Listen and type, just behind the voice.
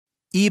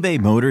eBay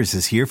Motors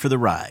is here for the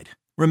ride.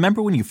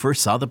 Remember when you first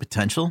saw the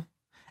potential?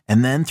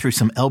 And then through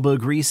some elbow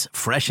grease,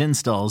 fresh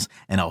installs,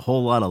 and a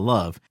whole lot of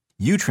love,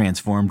 you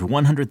transformed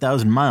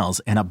 100,000 miles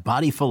and a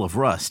body full of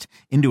rust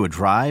into a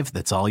drive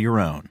that's all your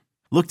own.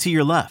 Look to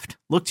your left.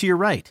 Look to your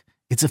right.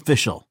 It's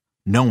official.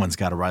 No one's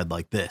got a ride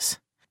like this.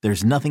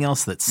 There's nothing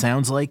else that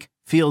sounds like,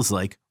 feels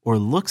like, or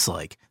looks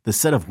like the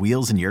set of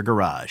wheels in your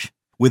garage.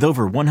 With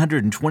over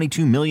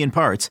 122 million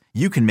parts,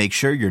 you can make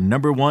sure your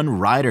number one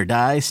ride or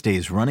die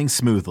stays running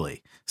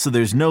smoothly. So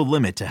there's no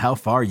limit to how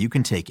far you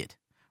can take it.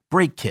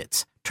 Brake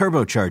kits,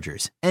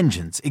 turbochargers,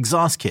 engines,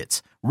 exhaust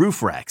kits,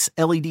 roof racks,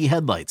 LED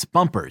headlights,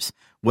 bumpers,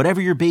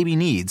 whatever your baby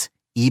needs,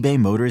 eBay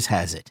Motors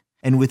has it.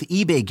 And with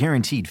eBay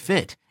Guaranteed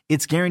Fit,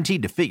 it's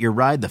guaranteed to fit your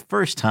ride the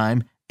first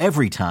time,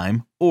 every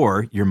time,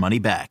 or your money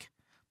back.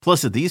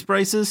 Plus at these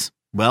prices,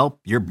 well,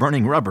 you're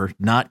burning rubber,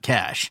 not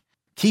cash.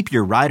 Keep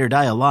your ride or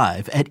die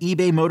alive at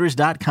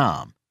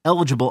ebaymotors.com.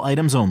 Eligible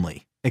items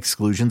only.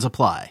 Exclusions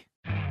apply.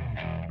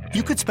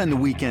 You could spend the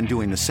weekend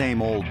doing the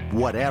same old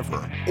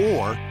whatever,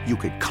 or you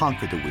could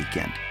conquer the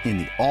weekend in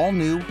the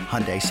all-new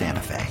Hyundai Santa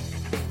Fe.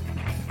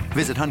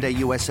 Visit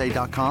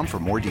HyundaiUSA.com for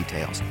more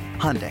details.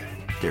 Hyundai,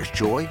 there's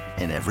joy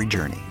in every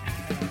journey.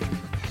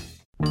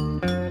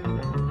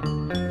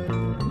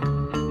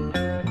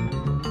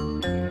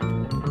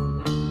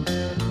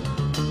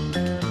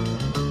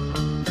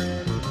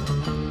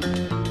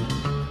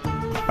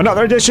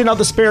 Another edition of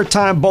the Spare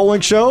Time Bowling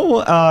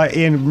Show.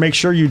 And make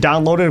sure you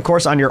download it, of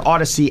course, on your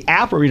Odyssey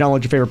app, where you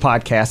download your favorite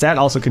podcast at.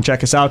 Also can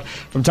check us out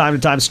from time to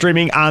time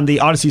streaming on the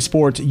Odyssey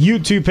Sports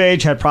YouTube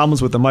page. Had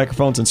problems with the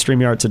microphones and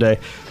StreamYard today,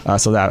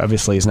 so that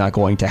obviously is not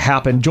going to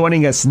happen.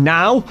 Joining us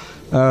now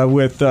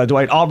with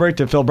Dwight Albrecht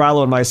and Phil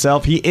Brilo and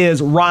myself, he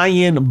is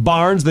Ryan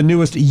Barnes, the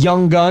newest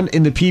young gun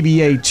in the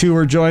PBA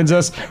Tour, joins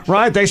us.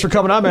 Ryan, thanks for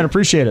coming on, man.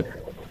 Appreciate it.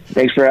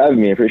 Thanks for having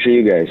me. I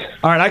appreciate you guys.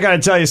 All right, I got to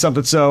tell you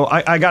something. So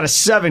I got a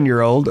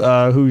 7-year-old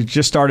who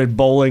just started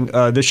bowling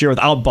this year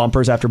without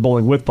bumpers after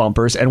bowling with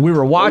bumpers. And we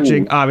were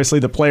watching, obviously,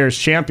 the Players'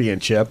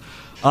 Championship.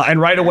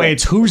 And right away,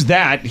 it's who's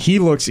that? He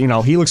looks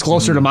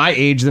closer to my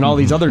age than all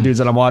these other dudes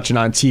that I'm watching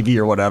on TV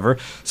or whatever.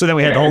 So then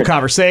we had the whole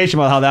conversation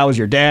about how that was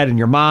your dad and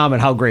your mom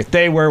and how great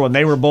they were when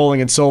they were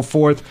bowling and so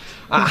forth.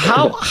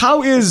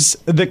 How is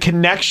the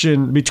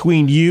connection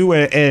between you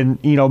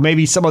and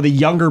maybe some of the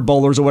younger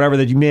bowlers or whatever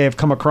that you may have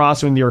come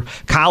across in your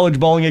college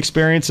bowling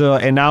experience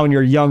and now in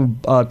your young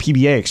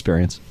PBA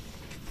experience?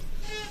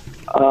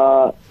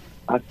 I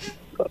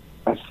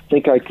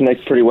think I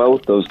connect pretty well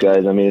with those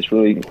guys. I mean, it's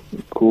really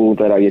cool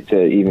that I get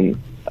to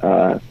even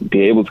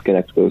be able to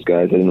connect with those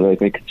guys. I didn't really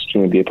think it's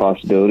going to be a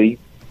possibility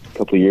a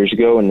couple of years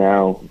ago, and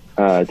now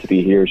to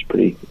be here is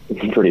pretty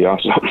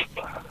awesome.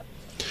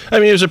 I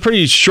mean, it was a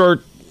pretty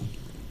short,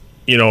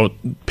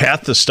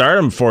 path to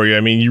stardom for you.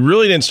 I mean, you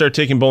really didn't start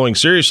taking bowling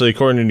seriously,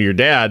 according to your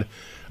dad,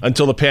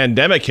 until the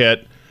pandemic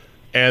hit,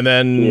 and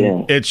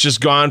then it's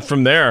just gone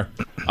from there.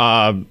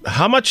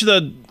 How much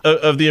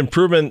of the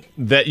improvement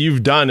that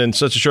you've done in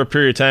such a short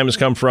period of time has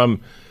come from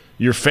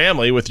your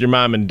family with your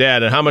mom and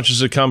dad, and how much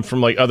has it come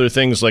from like other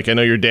things? Like I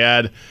know your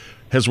dad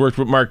has worked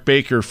with Mark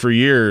Baker for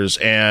years,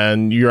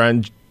 and you're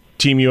on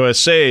Team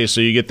USA, so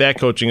you get that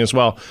coaching as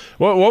well.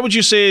 What would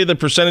you say the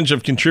percentage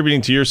of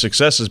contributing to your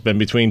success has been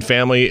between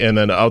family and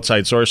then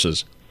outside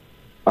sources?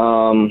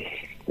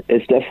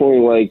 It's definitely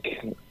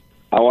like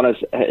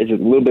it's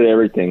a little bit of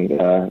everything.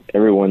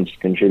 Everyone's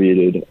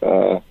contributed,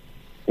 but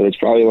it's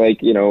probably like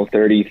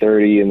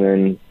 30-30, and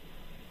then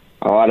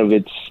a lot of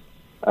it's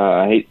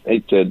I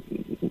hate to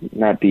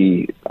not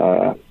be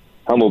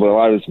humble, but a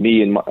lot of it's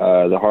me and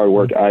the hard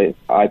work I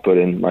put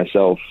in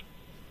myself.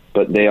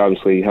 But they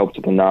obviously helped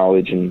with the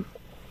knowledge and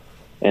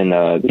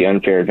the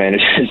unfair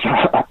advantages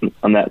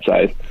on that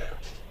side.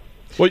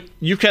 Well,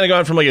 you've kind of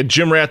gone from like a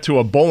gym rat to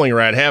a bowling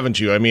rat, haven't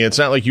you? I mean, it's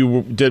not like you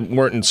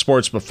weren't in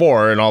sports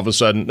before, and all of a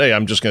sudden, hey,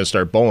 I'm just going to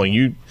start bowling.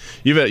 You've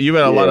had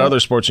a lot of other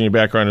sports in your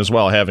background as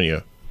well, haven't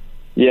you?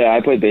 Yeah, I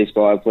played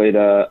baseball. I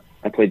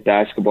played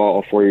basketball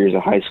all 4 years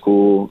of high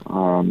school.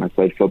 I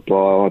played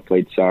football. I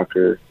played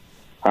soccer.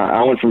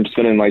 I went from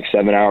spending like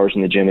 7 hours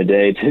in the gym a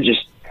day to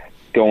just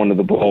going to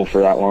the bowl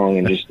for that long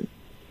and just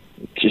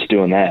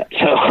doing that.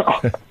 So,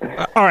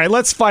 all right,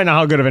 let's find out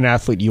how good of an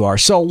athlete you are.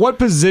 So, what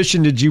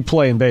position did you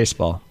play in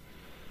baseball?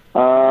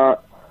 I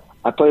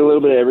played a little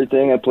bit of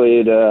everything. I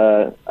played.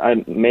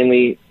 I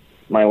mainly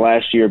my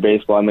last year of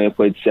baseball. I may have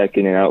played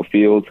second and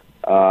outfield.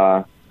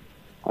 I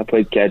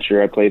played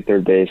catcher. I played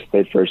third base.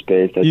 Played first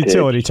base.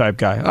 Utility type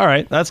guy. All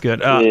right, that's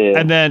good.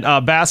 And then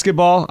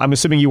basketball. I'm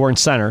assuming you weren't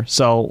center.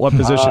 So, what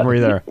position were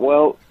you there?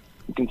 Well,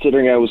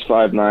 considering I was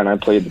 5'9", I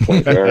played the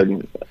point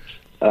guard.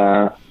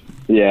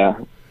 Yeah,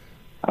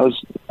 I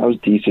was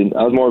decent.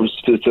 I was more of a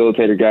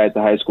facilitator guy at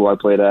the high school I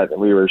played at, and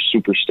we were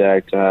super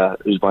stacked.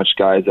 There's a bunch of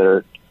guys that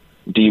are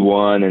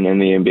D1 and in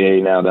the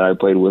NBA now that I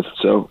played with.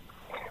 So,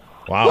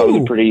 wow, I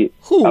was a pretty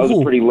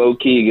low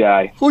key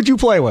guy. Who'd you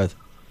play with?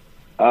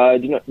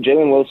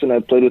 Jalen Wilson. I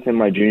played with him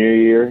my junior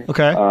year.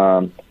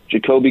 Okay.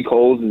 Jacoby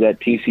Coles is at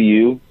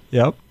TCU.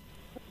 Yep.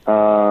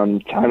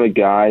 Time of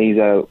guy. He's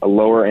a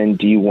lower end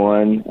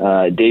D1.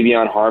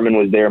 Davion Harmon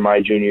was there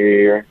my junior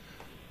year.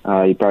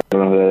 You probably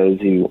don't know who that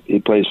is. He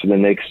plays for the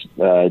Knicks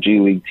G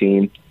League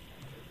team.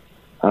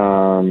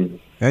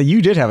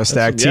 You did have a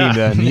stacked team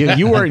then.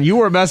 You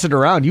were messing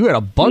around. You had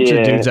a bunch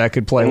of dudes that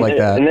could play like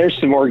that. And there's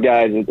some more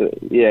guys.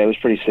 It was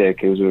pretty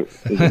sick.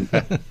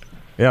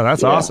 Yeah,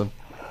 that's awesome.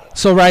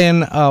 So,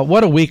 Ryan,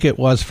 what a week it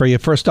was for you.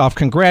 First off,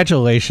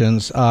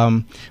 congratulations.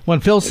 When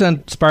Phil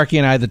sent Sparky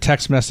and I the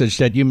text message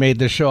that you made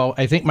the show,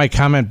 I think my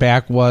comment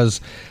back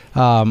was,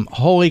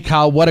 holy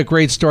cow, what a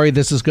great story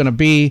this is going to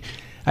be.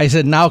 I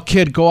said, now,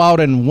 kid, go out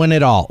and win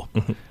it all.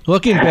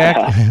 Looking back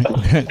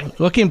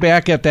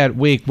at that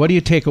week, what do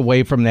you take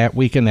away from that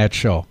week in that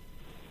show?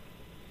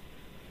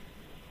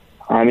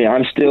 I mean,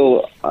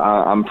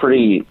 I'm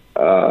pretty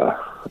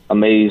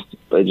amazed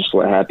by just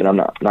what happened. I'm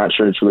not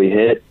sure it's really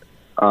hit.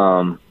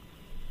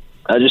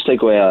 I just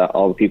take away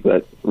all the people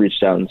that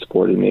reached out and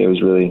supported me.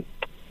 It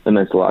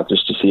meant a lot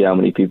just to see how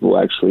many people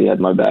actually had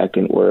my back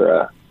and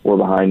were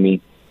behind me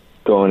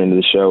going into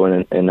the show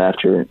and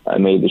after I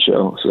made the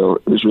show. So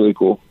it was really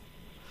cool.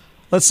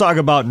 Let's talk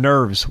about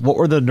nerves. What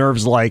were the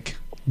nerves like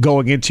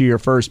going into your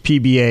first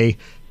PBA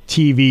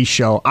TV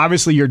show?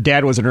 Obviously, your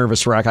dad was a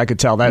nervous wreck. I could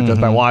tell that just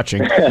by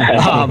watching.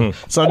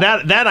 So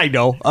that I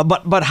know.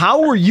 But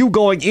how were you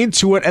going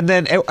into it? And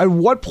then at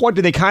what point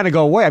did they kind of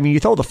go away? I mean,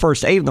 you throw the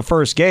first 8 in the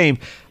first game.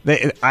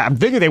 I'm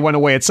thinking they went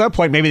away at some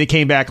point. Maybe they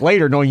came back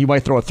later, knowing you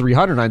might throw a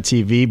 300 on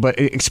TV. But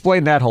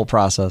explain that whole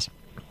process.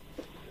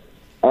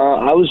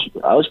 I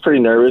was pretty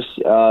nervous.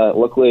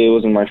 Luckily, it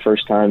wasn't my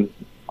first time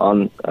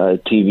on a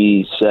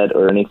TV set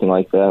or anything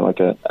like that.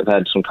 Like I've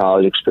had some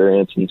college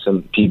experience and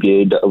some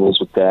PBA doubles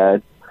with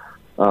Dad.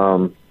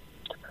 But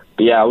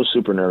yeah, I was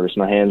super nervous.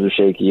 My hands were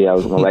shaky. My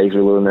legs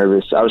were a little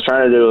nervous. I was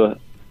trying to do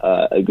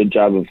a good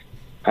job of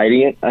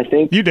hiding it, I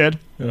think. You did.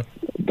 Yeah.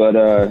 But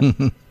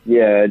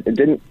yeah, it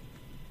didn't.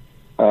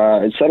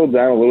 It settled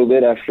down a little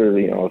bit after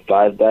a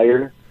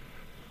 5-bagger.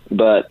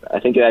 But I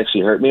think it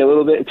actually hurt me a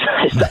little bit.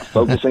 I stopped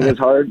focusing as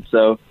hard.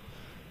 So,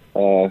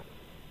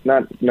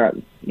 not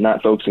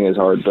focusing as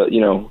hard, but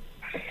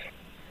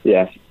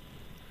yeah,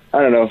 I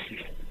don't know.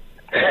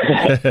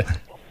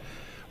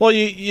 Well,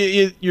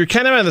 you're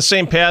kind of on the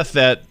same path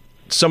that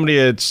somebody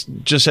that's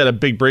just had a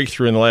big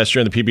breakthrough in the last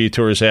year in the PBA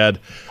Tour has had.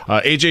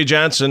 AJ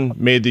Johnson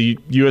made the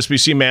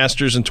USBC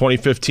Masters in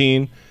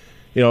 2015.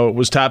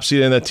 Was top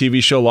seed in that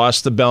TV show,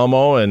 lost to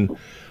Belmo, and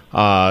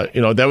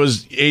that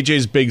was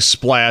AJ's big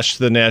splash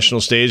to the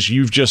national stage.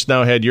 You've just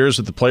now had yours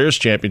at the Players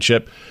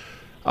Championship.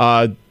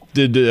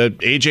 Did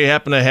AJ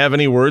happen to have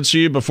any words for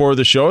you before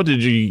the show?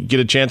 Did you get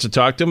a chance to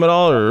talk to him at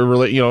all,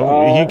 or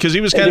because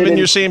he was kind of in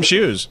your same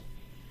shoes?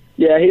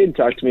 Yeah, he didn't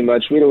talk to me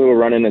much. We had a little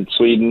run-in at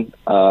Sweden,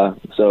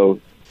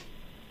 so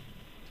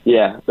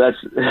yeah, that's.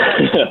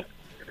 Oh,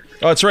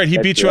 that's right. He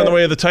beat you on the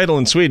way of the title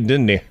in Sweden,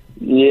 didn't he?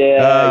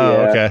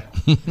 Yeah. Okay.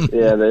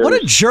 Yeah. What a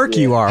jerk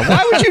you are!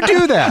 Why would you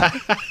do that?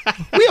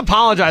 We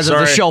apologize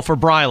on the show for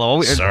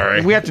Brilo.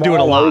 Sorry, we have to do it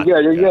a lot.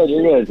 You're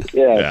good.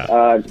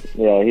 Yeah.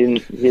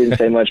 He didn't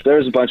say much. There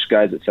was a bunch of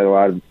guys that said a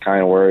lot of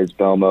kind words.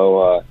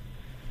 Belmo,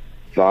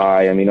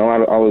 Vi. I mean,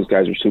 all those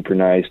guys were super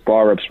nice.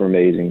 Ball reps were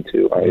amazing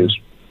too. It was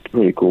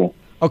pretty cool.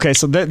 Okay,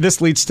 so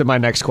this leads to my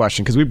next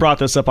question, because we brought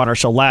this up on our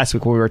show last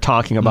week when we were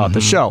talking about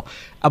the show,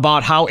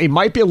 about how it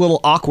might be a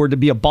little awkward to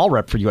be a ball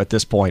rep for you at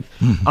this point,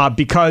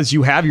 because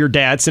you have your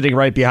dad sitting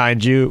right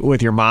behind you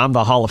with your mom,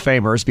 the Hall of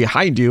Famers,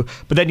 behind you,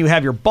 but then you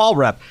have your ball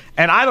rep.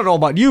 And I don't know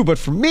about you, but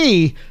for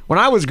me, when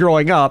I was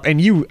growing up, and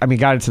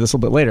got into this a little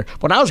bit later,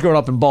 when I was growing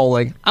up in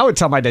bowling, I would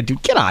tell my dad,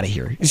 dude, get out of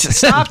here.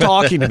 Stop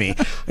talking to me.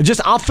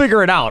 I'll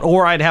figure it out.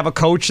 Or I'd have a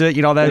coach that,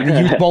 that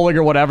youth bowling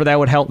or whatever, that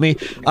would help me.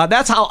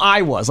 That's how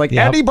I was. Like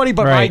anybody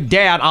but my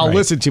dad, I'll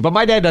listen to. But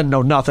my dad doesn't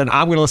know nothing.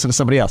 I'm going to listen to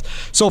somebody else.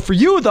 So for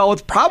you, though,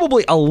 it's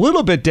probably a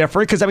little bit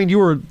different, because, you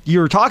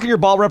were talking to your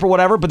ball rep or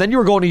whatever, but then you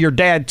were going to your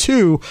dad,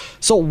 too.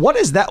 So what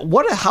is that?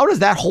 How does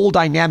that whole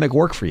dynamic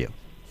work for you?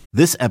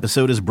 This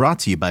episode is brought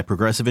to you by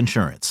Progressive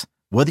Insurance.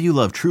 Whether you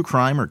love true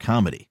crime or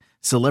comedy,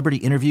 celebrity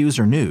interviews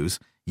or news,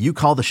 you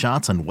call the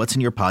shots on what's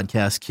in your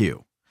podcast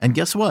queue. And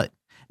guess what?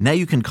 Now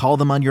you can call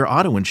them on your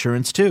auto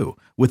insurance too,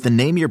 with the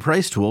Name Your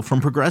Price tool from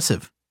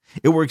Progressive.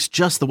 It works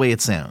just the way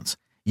it sounds.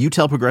 You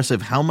tell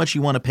Progressive how much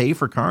you want to pay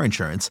for car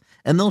insurance,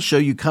 and they'll show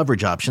you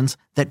coverage options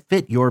that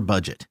fit your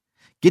budget.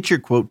 Get your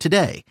quote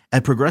today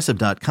at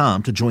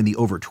Progressive.com to join the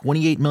over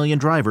 28 million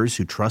drivers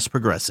who trust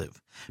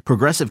Progressive.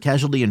 Progressive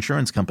Casualty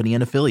Insurance Company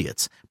and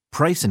Affiliates.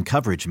 Price and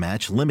coverage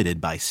match limited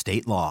by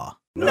state law.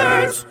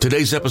 Nerds!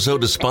 Today's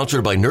episode is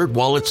sponsored by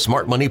NerdWallet's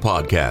Smart Money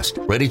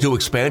Podcast. Ready to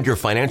expand your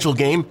financial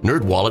game?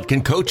 NerdWallet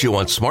can coach you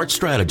on smart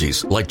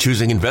strategies like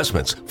choosing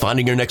investments,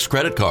 finding your next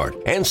credit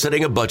card, and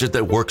setting a budget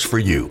that works for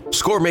you.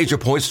 Score major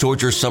points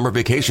towards your summer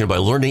vacation by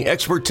learning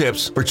expert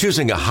tips for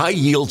choosing a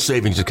high-yield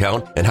savings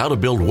account and how to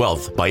build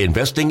wealth by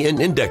investing in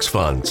index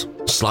funds.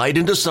 Slide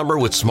into summer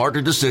with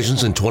smarter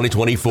decisions in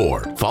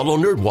 2024. Follow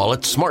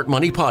NerdWallet's Smart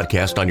Money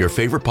Podcast on your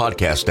favorite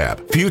podcast app.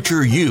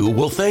 Future you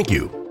will thank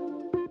you.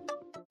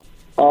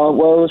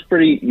 Well, it was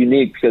pretty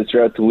unique because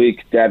throughout the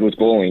week, Dad was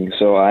bowling,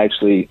 so I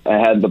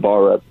had the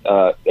ball rep.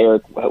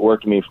 Eric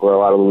worked with me for a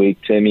lot of the week.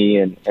 Timmy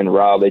and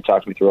Rob, they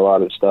talked me through a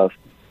lot of the stuff.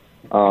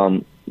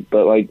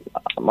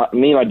 But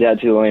me and my dad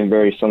see the lane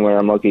very similar.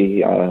 I'm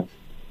lucky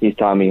he's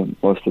taught me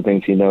most of the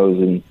things he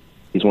knows, and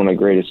he's one of the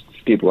greatest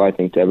people I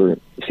think to ever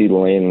see the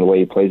lane, and the way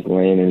he plays the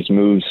lane and his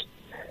moves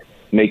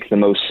makes the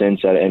most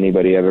sense out of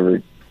anybody I've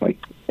ever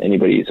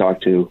anybody you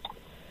talk to.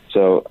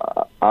 So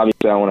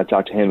obviously, I want to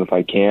talk to him if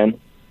I can.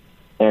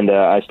 And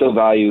I still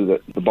value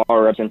the ball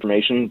rep's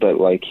information, but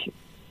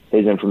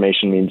his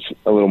information means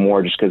a little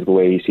more just because of the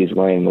way he sees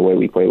the lane and the way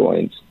we play the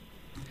lanes.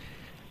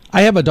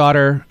 I have a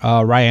daughter,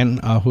 Ryan,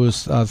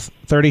 who's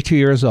 32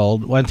 years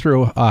old, went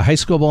through high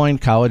school bowling,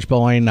 college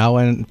bowling, now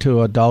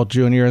into adult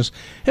juniors,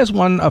 has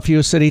won a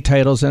few city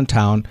titles in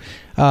town.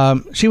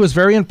 She was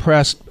very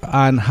impressed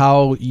on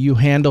how you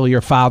handle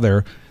your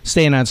father,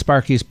 staying on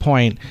Sparky's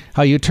point,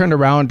 how you turned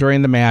around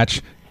during the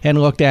match and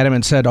looked at him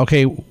and said,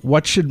 okay,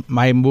 what should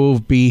my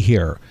move be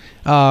here?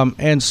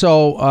 And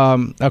so,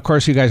 of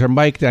course, you guys are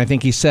mic'd, and I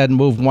think he said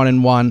move 1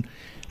 and 1.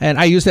 And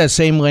I use that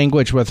same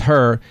language with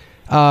her.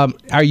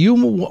 Are you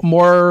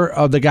more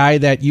of the guy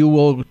that you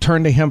will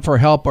turn to him for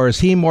help, or is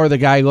he more the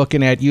guy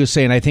looking at you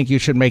saying, I think you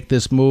should make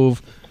this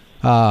move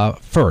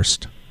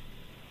first?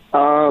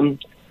 For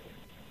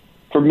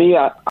me,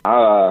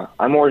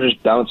 I more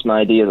just bounce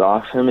my ideas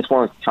off him. It's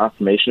more like a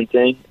confirmation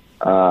thing.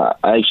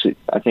 I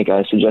think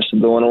I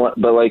suggested the 1-on-1,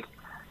 but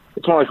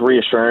it's more like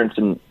reassurance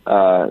and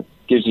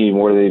gives you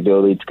more of the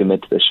ability to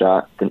commit to the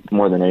shot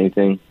more than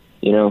anything.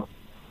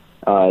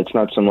 It's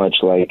not so much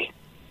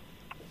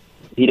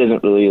he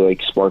doesn't really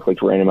spark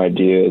random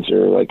ideas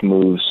or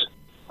moves.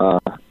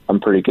 I'm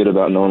pretty good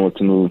about knowing what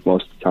to move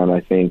most of the time,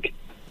 I think.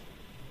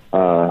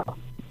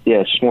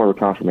 It's just more of a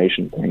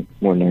confirmation thing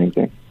more than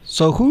anything.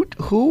 So who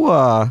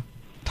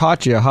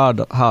taught you how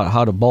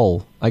to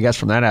bowl? I guess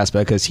from that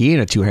aspect, because he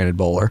ain't a two-handed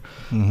bowler.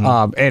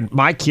 Mm-hmm. And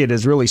my kid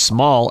is really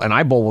small, and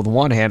I bowl with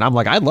one hand. I'm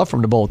I'd love for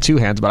him to bowl with two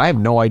hands, but I have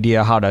no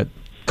idea how to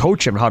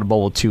coach him how to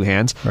bowl with two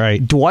hands.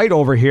 Right. Dwight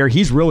over here,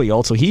 he's really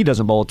old, so he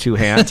doesn't bowl with two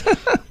hands.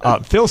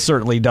 Phil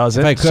certainly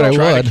doesn't. If I could, I would.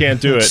 I can't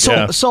do it.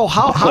 So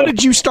how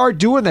did you start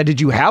doing that?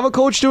 Did you have a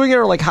coach doing it,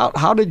 or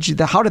how did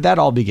that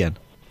all begin?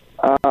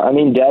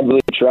 Dad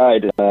really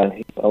tried.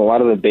 A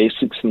lot of the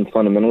basics and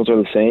fundamentals are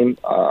the same.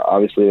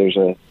 Obviously, there's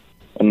a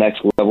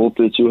next level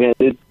to the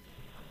two-handed,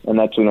 and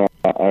that's when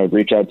I would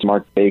reach out to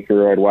Mark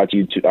Baker. I'd watch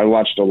YouTube. I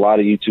watched a lot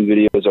of YouTube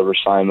videos over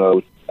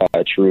Simo,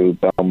 True,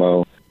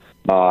 Belmo,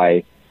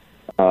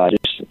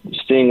 just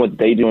seeing what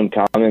they do in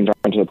common and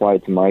trying to apply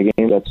it to my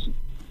game. That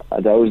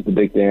was the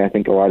big thing. I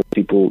think a lot of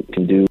people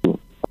can do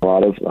a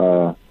lot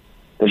of.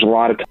 There's a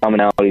lot of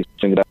commonalities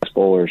between the best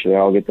bowlers. They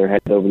all get their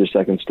head over the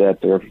second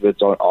step. Their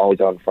foot's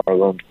always out in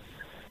front of them.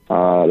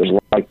 There's a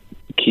lot of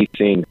key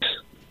things.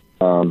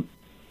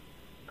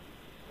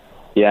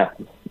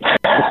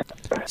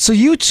 So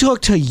you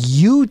took to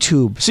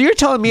YouTube. So you're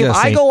telling me if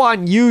I go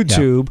on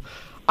YouTube,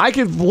 I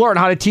could learn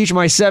how to teach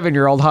my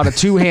 7-year-old how to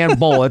two-hand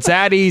bowl. It's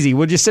that easy.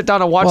 We'll just sit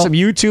down and watch some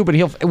YouTube,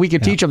 and we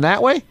could teach him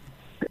that way?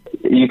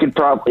 You could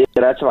probably.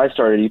 That's how I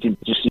started. You could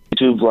just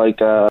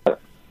YouTube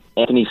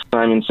Anthony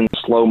Simonson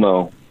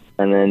slow-mo,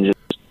 and then just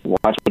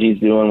watch what he's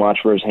doing, watch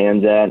where his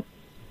hand's at,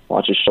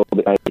 watch his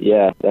shoulder.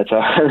 That's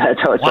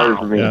how it started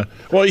for me. Yeah.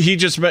 Well,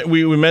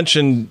 we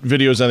mentioned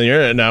videos on the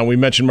internet now. We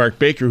mentioned Mark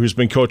Baker, who's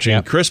been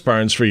coaching Chris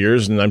Barnes for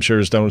years, and I'm sure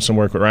has done some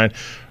work with Ryan.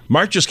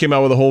 Mark just came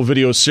out with a whole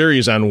video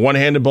series on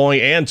one-handed bowling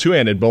and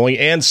two-handed bowling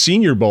and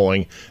senior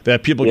bowling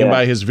that people can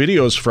buy his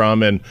videos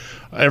from, and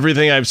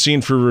everything I've seen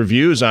for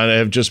reviews on it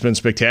have just been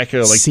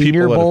spectacular.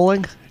 Senior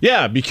bowling?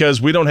 Yeah, because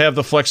we don't have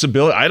the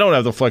flexibility. I don't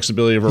have the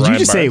flexibility of a Ryan Barnes. Did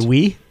you just say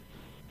we?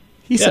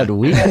 He said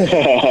we. You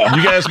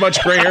got as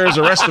much gray hair as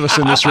the rest of us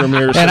in this room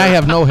here. And I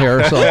have no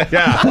hair, so.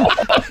 Yeah.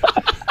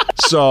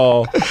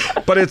 So,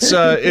 but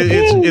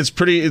it's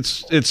pretty.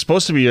 It's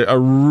supposed to be a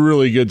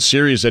really good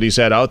series that he's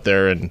had out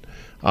there, and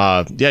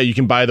you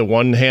can buy the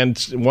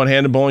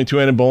one-handed bowling,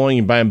 two-handed bowling.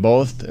 You buy them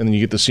both, and then you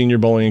get the senior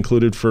bowling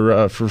included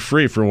for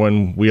free for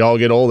when we all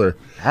get older.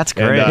 That's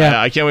great. And,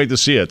 I can't wait to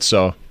see it.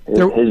 So his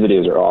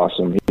videos are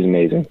awesome. He's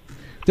amazing.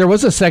 There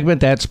was a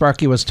segment that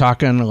Sparky was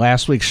talking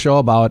last week's show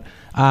about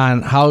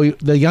on how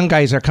the young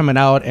guys are coming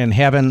out and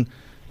having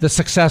the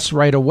success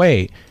right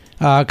away.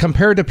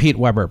 Compared to Pete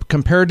Weber,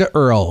 compared to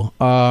Earl,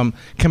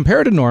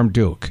 compared to Norm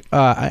Duke.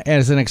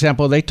 As an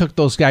example, they took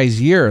those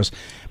guys years.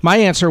 My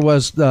answer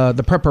was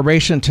the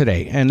preparation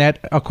today, and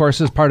that, of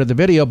course, is part of the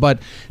video, but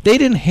they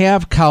didn't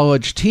have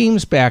college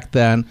teams back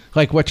then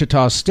like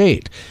Wichita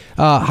State.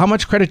 How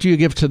much credit do you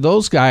give to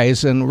those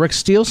guys and Rick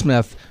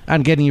Steelsmith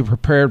on getting you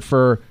prepared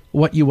for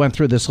what you went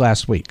through this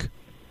last week?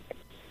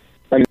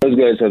 Those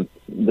guys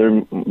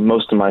they're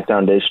most of my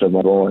foundation of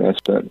my bowling. I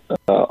spent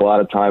a lot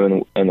of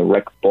time in the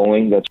rec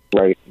bowling. That's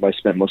where I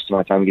spent most of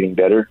my time getting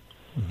better.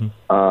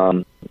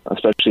 Mm-hmm.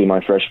 Especially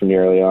my freshman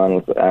year early on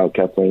with Al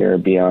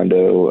Keplinger,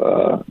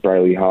 Biondo,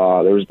 Briley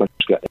Haw. There was a bunch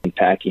of guys in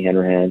Packy,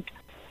 Henderhand.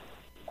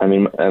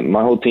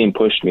 My whole team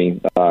pushed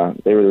me.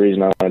 They were the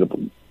reason I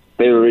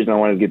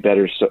wanted to get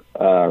better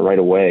right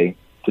away.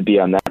 to be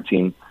on that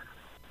team.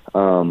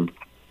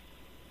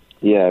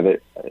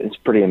 It's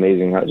pretty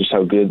amazing just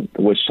how good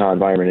the Wichita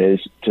environment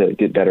is to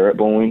get better at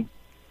bowling,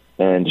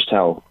 and just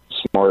how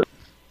smart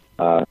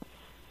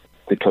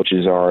the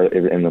coaches are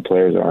and the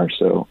players are.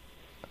 So,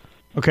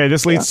 okay,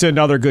 this leads to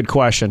another good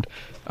question,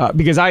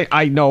 because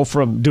I know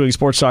from doing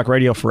sports talk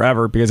radio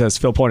forever, because as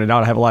Phil pointed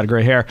out, I have a lot of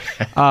gray hair.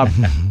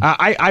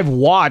 I've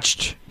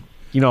watched,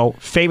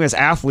 famous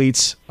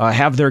athletes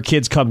have their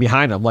kids come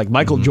behind them, like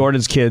Michael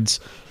Jordan's kids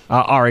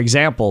are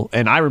example.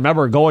 And I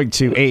remember going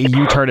to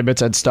AAU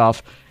tournaments and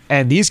stuff,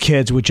 and these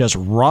kids would just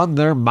run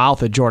their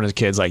mouth at Jordan's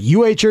kids, like,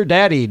 you ate your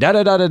daddy,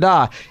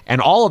 da-da-da-da-da,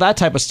 and all of that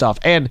type of stuff.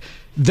 And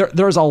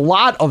there's a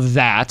lot of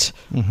that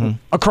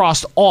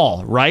across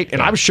all, right? And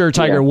I'm sure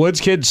Tiger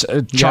Woods' kids,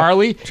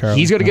 Charlie,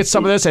 he's going to get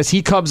some of this as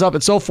he comes up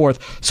and so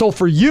forth. So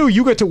for you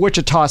get to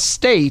Wichita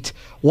State.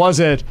 Was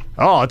it,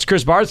 it's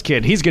Chris Barr's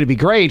kid, he's going to be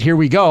great, here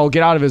we go,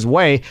 get out of his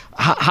way?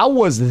 How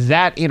was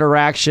that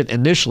interaction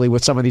initially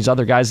with some of these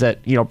other guys that,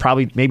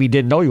 probably maybe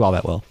didn't know you all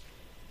that well?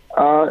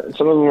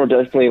 Some of them were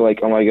definitely like,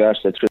 oh my gosh,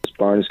 that's Chris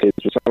Barnes' kids.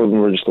 But some of them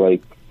were just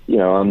like,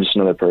 I'm just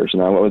another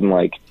person. I wasn't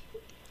like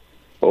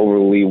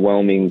overly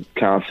whelming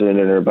confident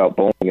about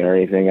bowling or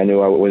anything. I knew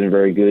I wasn't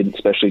very good,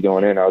 especially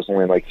going in. I was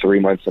only like 3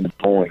 months into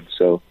bowling.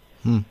 So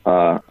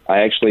I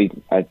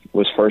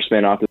was first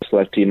man off the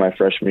select team my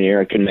freshman year.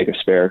 I couldn't make a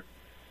spare.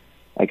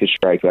 I could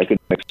strike, but I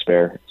couldn't make a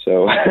spare.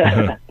 So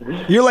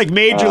you're like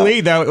Major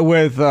League though,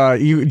 with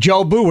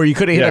Joe Boo, where you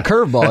couldn't hit a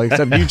curveball,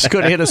 except you just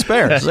couldn't hit a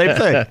spare. Same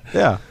thing.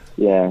 Yeah.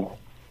 Yeah.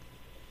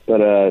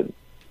 But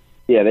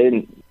they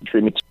didn't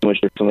treat me too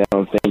much differently. I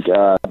don't think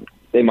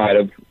they might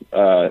have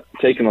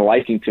taken a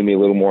liking to me a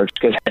little more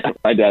because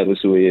my dad was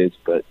who he is.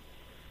 But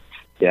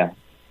yeah,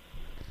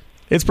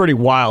 it's pretty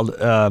wild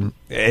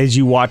as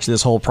you watch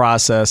this whole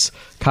process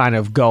kind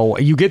of go.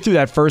 You get through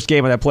that first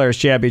game of that Players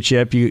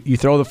Championship. You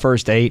throw the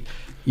first 8.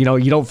 You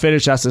don't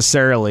finish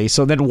necessarily.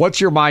 So then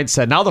what's your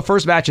mindset? Now the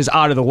first match is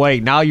out of the way.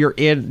 Now you're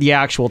in the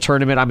actual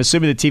tournament. I'm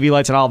assuming the TV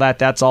lights and all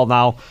that's all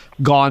now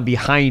gone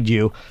behind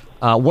you.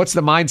 What's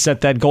the mindset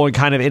then going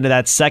kind of into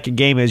that second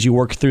game as you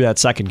work through that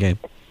second game?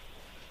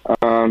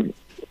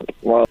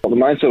 Well, the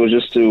mindset was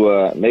just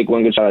to make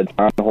one good shot at a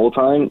time the whole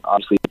time.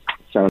 Obviously, it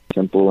sounds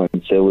simple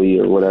and silly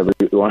or whatever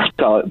you want to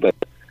call it,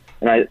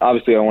 and I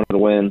wanted to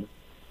win.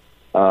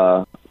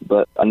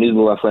 But I knew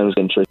the left lane was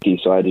getting tricky,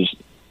 so I just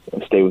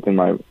stay within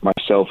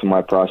myself and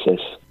my process.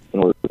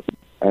 And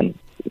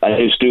I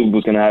knew Stu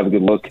was going to have a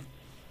good look.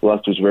 The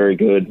left was very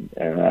good,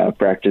 and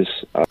practice,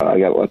 I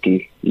got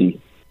lucky. He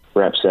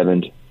wrapped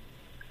 7'd.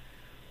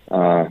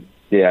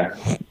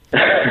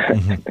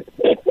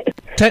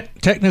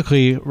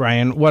 Technically,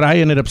 Ryan, what I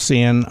ended up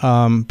seeing,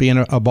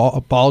 being a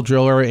ball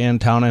driller in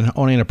town and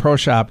owning a pro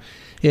shop,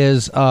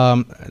 is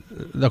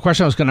the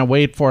question I was going to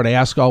wait for to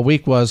ask all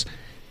week was,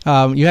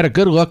 you had a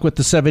good look with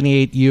the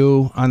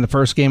 78U on the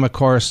first game, of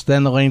course.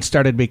 Then the lane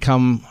started to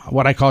become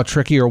what I call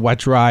tricky or wet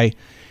dry.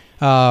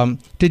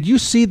 Did you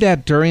see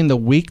that during the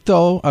week,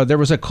 though? There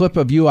was a clip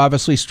of you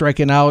obviously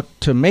striking out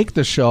to make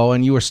the show,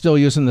 and you were still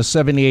using the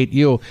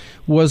 78U.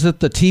 Was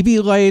it the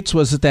TV lights?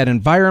 Was it that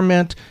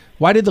environment?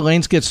 Why did the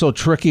lanes get so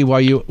tricky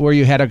where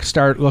you had to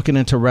start looking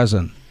into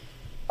resin?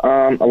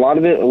 A lot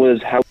of it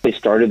was how they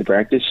started the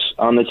practice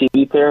on the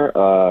TV pair.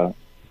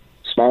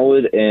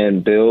 Smallwood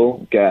and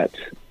Bill got,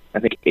 I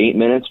think, 8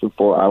 minutes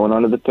before I went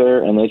onto the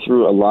pair, and they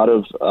threw a lot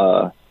of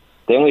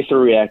they only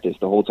threw reactives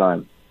the whole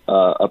time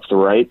up the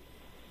right.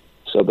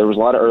 So there was a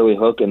lot of early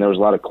hook, and there was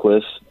a lot of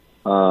cliff.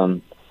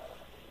 Based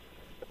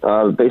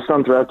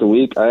on throughout the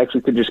week, I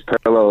actually could just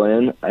parallel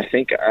in. I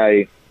think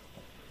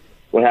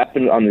what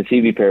happened on the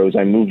TV pair was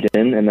I moved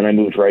in, and then I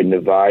moved right into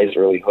Vi's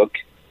early hook.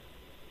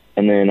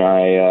 And then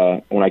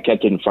when I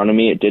kept it in front of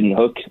me, it didn't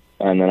hook.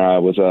 And then I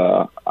was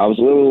a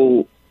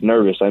little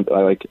nervous.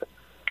 I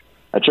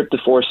tripped to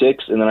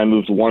 4-6, and then I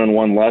moved 1 and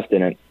 1 left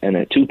in it, and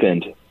it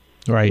 2-pinned.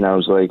 Right. And I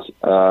was like,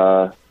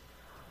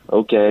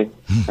 okay.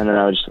 And then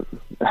I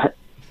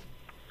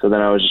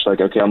was just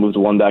like, okay, I'll move the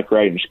 1 back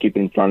right and just keep it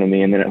in front of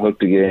me. And then it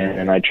hooked again,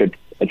 and I tripped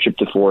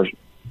to 4.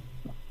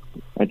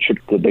 I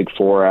tripped the big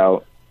 4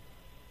 out.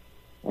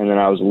 And then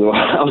I was a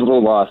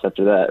little lost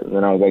after that. And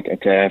then I was like,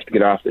 okay, I have to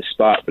get off this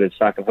spot, but it's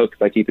not going to hook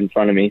if I keep it in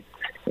front of me.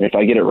 And if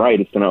I get it right,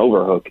 it's going to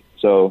overhook.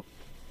 So,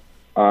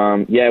 it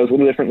was a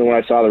little different than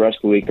what I saw the rest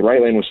of the week. The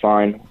right lane was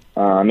fine.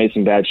 I made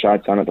some bad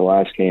shots on it the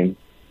last game.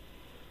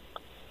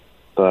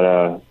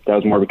 But that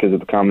was more because of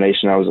the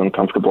combination. I was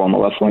uncomfortable on the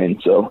left lane,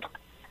 so.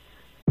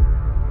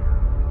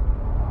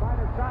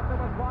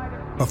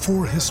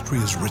 Before history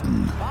is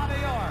written,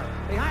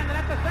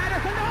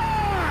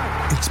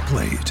 it's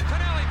played.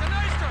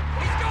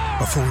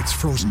 Before it's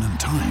frozen in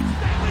time,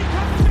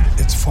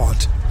 it's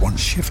fought one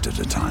shift at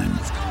a time.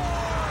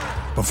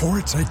 Before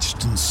it's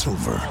etched in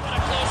silver,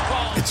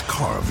 it's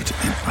carved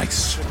in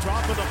ice.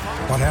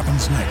 What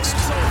happens next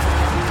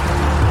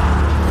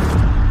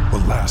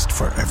will last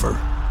forever.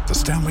 The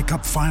Stanley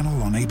Cup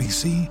Final on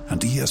ABC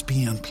and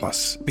ESPN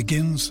Plus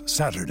begins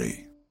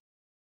Saturday.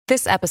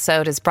 This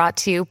episode is brought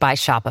to you by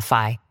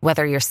Shopify.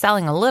 Whether you're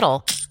selling a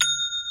little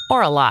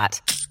or a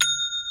lot,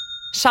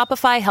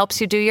 Shopify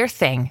helps you do your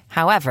thing,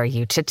 however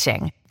you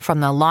cha-ching. From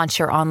the launch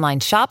your online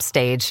shop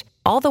stage,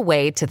 all the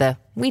way to the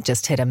we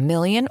just hit 1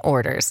 million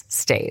orders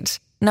stage.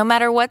 No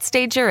matter what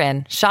stage you're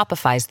in,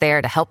 Shopify's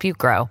there to help you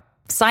grow.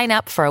 Sign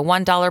up for a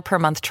 $1 per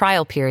month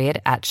trial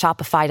period at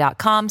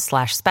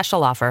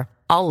shopify.com/special offer,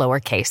 all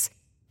lowercase.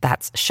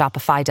 That's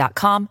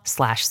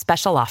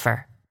shopify.com/special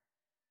offer.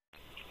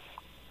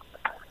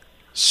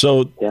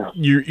 So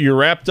you're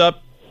wrapped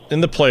up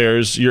in the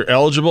Players. You're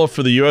eligible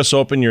for the U.S.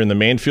 Open. You're in the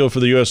main field for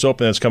the U.S.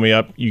 Open that's coming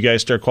up. You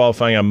guys start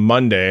qualifying on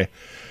Monday.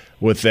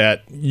 With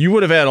that, you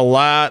would have had a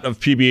lot of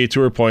PBA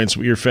Tour points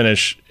with your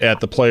finish at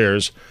the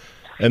Players.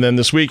 And then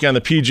this week on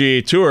the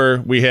PGA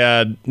Tour, we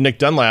had Nick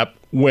Dunlap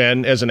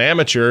win as an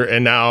amateur,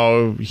 and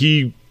now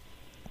he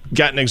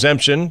got an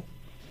exemption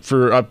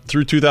for up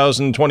through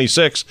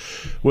 2026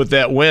 with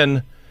that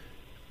win.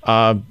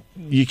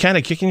 You kind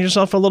of kicking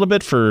yourself a little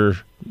bit for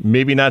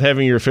maybe not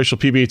having your official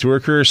PBA Tour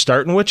career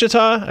start in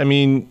Wichita? I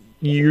mean,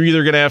 you're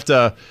either going to have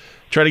to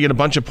try to get a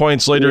bunch of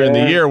points later in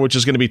the year, which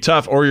is going to be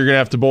tough, or you're going to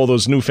have to bowl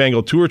those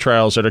newfangled tour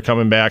trials that are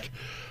coming back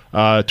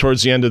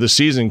towards the end of the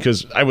season,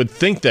 because I would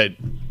think that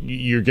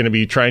you're going to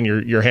be trying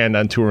your hand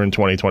on tour in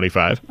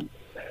 2025.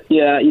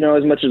 Yeah,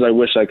 as much as I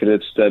wish I could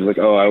have said,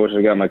 I wish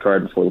I got my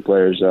card before the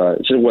Players,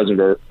 it just wasn't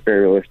very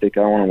realistic.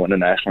 I want to win a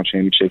national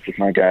championship with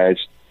my guys.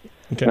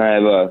 Okay. And I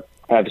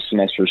have a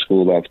semester of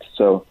school left.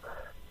 So,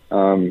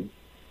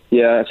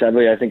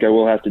 sadly, I think I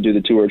will have to do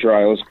the tour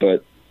trials,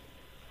 but...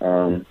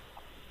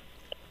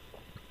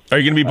 Are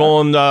you going to be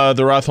bowling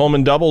the Roth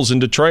Holman doubles in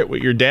Detroit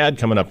with your dad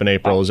coming up in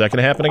April? Is that going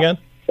to happen again?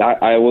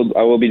 I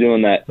will be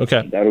doing that.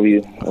 Okay. That'll be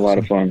a lot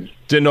of fun.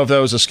 Didn't know if that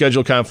was a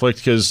schedule conflict,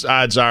 because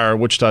odds are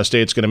Wichita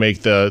State's going to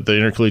make the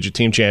Intercollegiate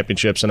Team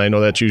Championships, and I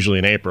know that's usually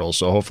in April,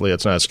 so hopefully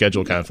it's not a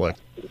schedule conflict.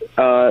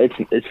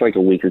 It's like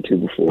a week or two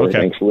before,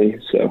 thankfully.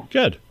 So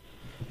good.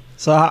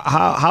 So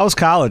how's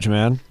college,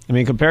 man? I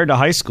mean, compared to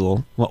high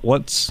school,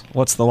 what's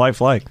the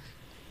life like?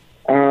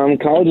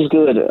 College is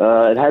good.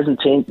 It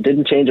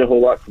didn't change a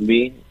whole lot for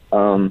me.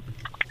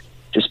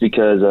 Just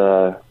because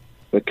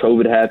when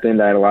COVID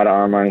happened, I had a lot of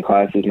online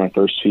classes my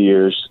first 2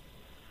 years,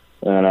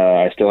 and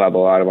I still have a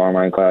lot of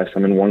online class.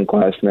 I'm in one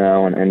class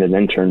now and an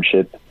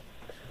internship.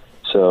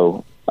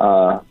 So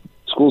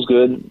school's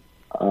good.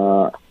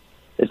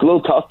 It's a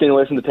little tough being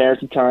away from the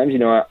parents at times.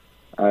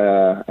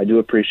 I do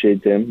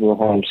appreciate them. A little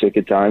homesick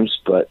at times,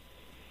 but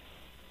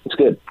it's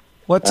good.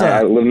 What's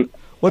the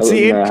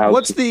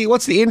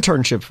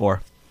internship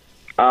for?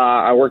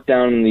 I work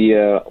down in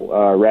the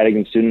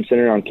Radigan Student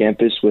Center on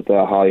campus with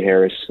Holly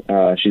Harris.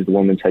 She's the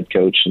women's head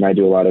coach, and I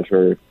do a lot of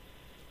her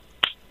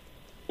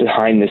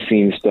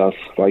behind-the-scenes stuff,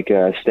 like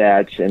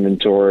stats,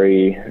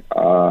 inventory,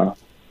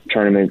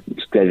 tournament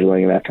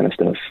scheduling, and that kind of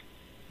stuff.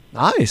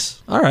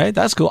 Nice. All right,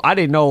 that's cool. I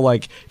didn't know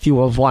if he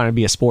was wanting to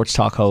be a sports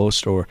talk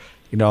host or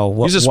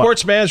he's a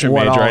sports management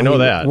major. I know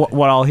that.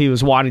 What all he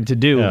was wanting to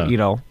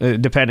do,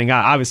 depending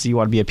on, obviously you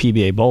want to be a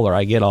PBA bowler.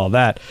 I get all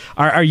that.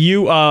 Are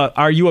you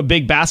a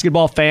big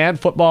basketball fan,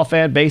 football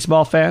fan,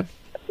 baseball fan?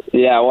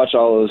 Yeah, I watch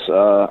all those.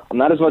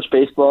 Not as much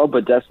baseball,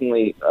 but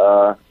definitely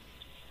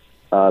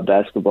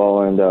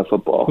basketball and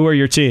football. Who are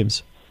your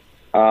teams?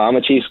 I'm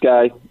a Chiefs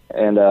guy,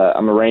 and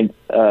I'm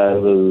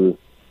a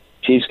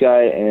Chiefs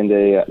guy and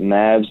a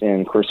Mavs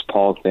and Chris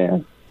Paul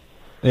fan.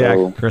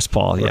 Yeah, Chris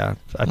Paul, yeah.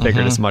 I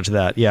figured as much of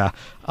that, yeah.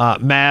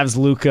 Mavs,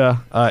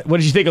 Luka. What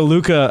did you think of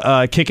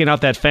Luka kicking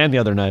out that fan the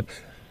other night?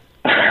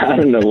 I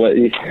don't know what.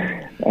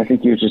 I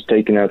think he was just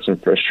taking out some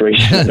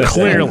frustration.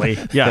 Clearly,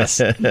 yes.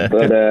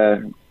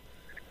 But,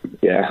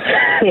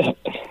 yeah.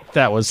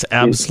 That was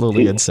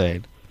absolutely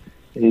insane.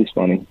 He's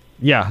funny.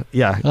 Yeah.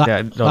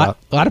 A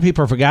lot of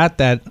people forgot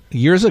that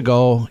years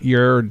ago,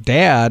 your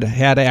dad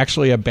had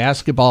actually a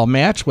basketball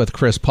match with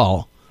Chris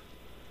Paul.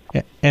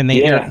 And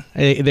they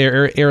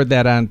aired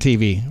that on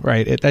TV,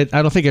 right? I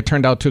don't think it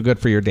turned out too good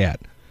for your dad.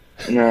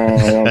 No,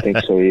 I don't think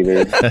so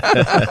either.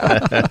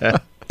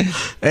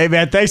 Hey,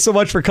 man, thanks so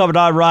much for coming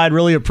on, Ryan.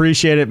 Really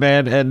appreciate it,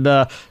 man. And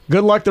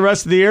good luck the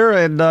rest of the year,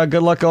 and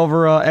good luck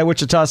over at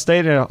Wichita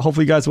State, and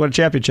hopefully you guys win a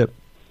championship.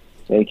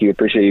 Thank you.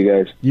 Appreciate you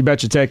guys. You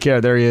betcha. Take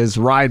care. There he is,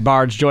 Ryan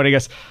Barnes, joining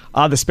us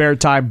on the Spare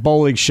Time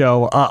Bowling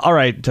Show. All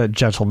right,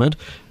 gentlemen.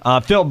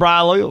 Phil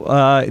Briley,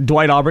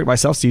 Dwight Albrecht,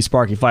 myself, Steve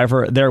Sparky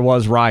Pfeiffer. There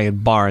was Ryan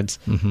Barnes.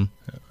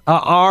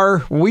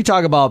 Mm-hmm. When we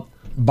talk about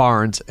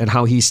Barnes and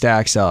how he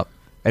stacks up,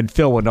 and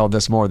Phil would know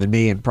this more than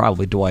me and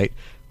probably Dwight,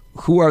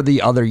 who are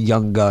the other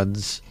young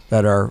guns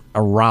that are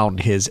around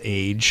his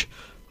age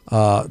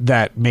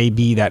that may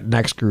be that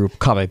next group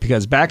coming?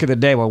 Because back in the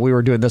day when we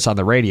were doing this on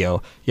the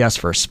radio, yes,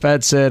 for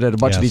Svensson and a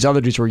bunch of these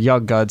other dudes were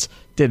young guns,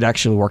 didn't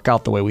actually work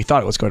out the way we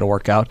thought it was going to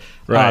work out.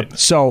 Right.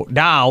 So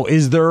now,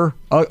 is there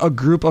a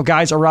group of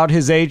guys around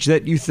his age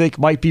that you think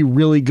might be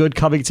really good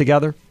coming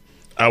together?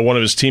 One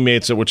of his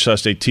teammates at Wichita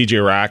State,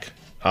 TJ Rock,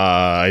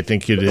 I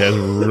think he has a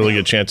really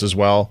good chance as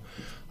well.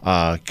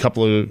 A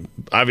couple of,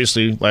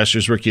 obviously, last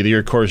year's Rookie of the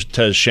Year,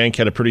 Cortez Schenk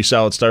had a pretty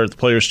solid start at the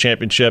Players'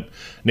 Championship.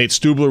 Nate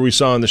Stubler, we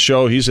saw on the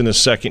show, he's in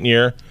his second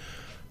year.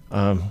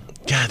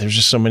 There's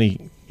just so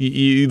many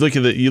you look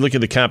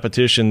at the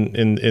competition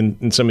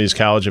in some of these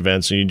college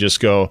events, and you just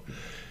go,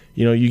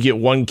 you get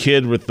one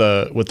kid with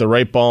the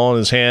right ball in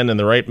his hand and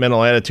the right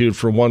mental attitude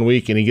for 1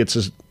 week, and he gets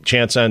his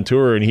chance on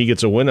tour, and he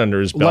gets a win under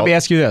his belt. Let me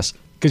ask you this,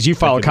 because you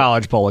follow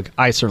college bowling.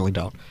 I certainly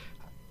don't.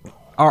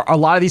 Are a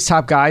lot of these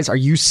top guys, are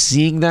you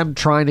seeing them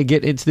trying to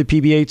get into the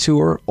PBA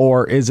Tour,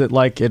 or is it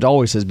like it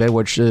always has been,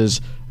 which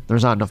is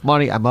there's not enough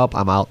money, I'm up,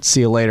 I'm out,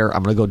 see you later,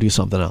 I'm going to go do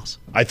something else?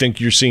 I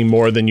think you're seeing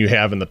more than you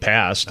have in the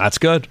past. That's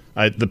good.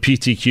 The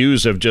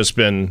PTQs have just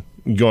been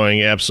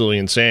going absolutely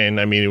insane.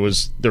 I mean,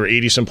 there were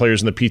 80-some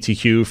players in the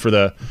PTQ for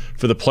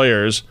the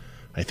players.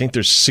 I think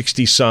there's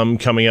 60-some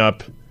coming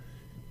up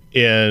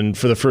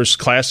for the first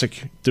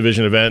Classic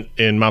Division event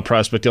in Mount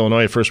Prospect,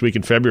 Illinois, first week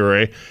in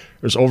February.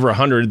 There's over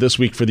 100 this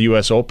week for the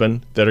U.S.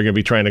 Open that are going to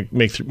be trying to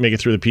make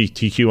it through the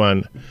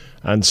PTQ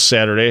on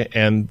Saturday,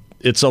 and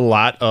it's a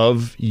lot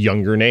of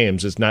younger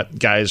names. It's not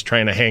guys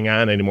trying to hang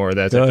on anymore,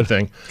 that type of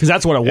thing. Because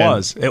that's what it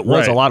was. It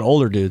was a lot of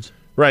older dudes.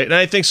 Right, and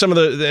I think some of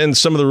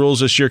the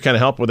rules this year kind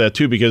of help with that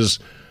too, because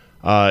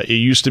it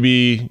used to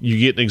be you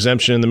get an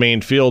exemption in the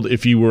main field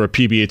if you were a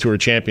PBA Tour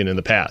champion in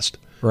the past.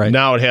 Right.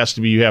 Now it has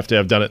to be you have to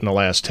have done it in the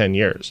last 10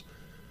 years.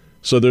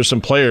 So there's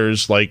some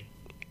players like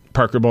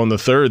Parker Bone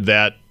III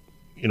that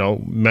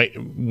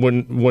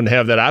wouldn't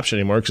have that option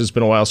anymore because it's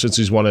been a while since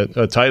he's won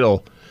a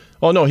title.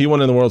 Oh no, he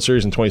won in the World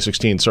Series in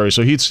 2016. Sorry,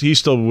 so he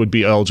still would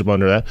be eligible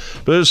under that.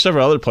 But there's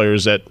several other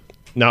players that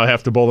now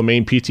have to bowl the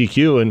main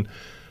PTQ and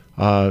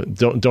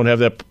don't have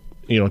that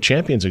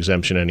champions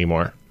exemption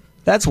anymore.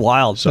 That's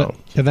wild. So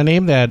the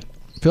name that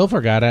Phil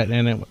forgot it,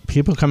 and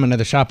people come into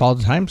the shop all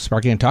the time,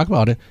 Sparky, and talk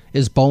about it,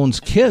 is Bone's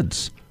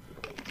kids.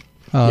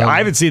 I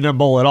haven't seen them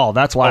bowl at all.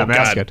 That's why I'm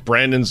asking.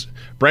 Brandon's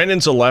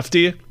a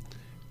lefty,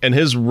 and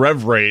his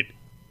rev rate,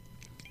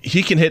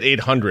 he can hit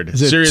 800.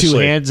 Is it Seriously. 2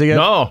 hands again?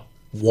 No.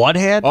 One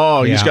hand?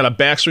 Oh, he's got a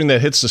backswing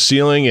that hits the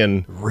ceiling,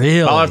 and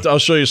really, I'll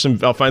show you some.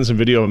 I'll find some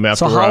video of him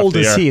after. So how old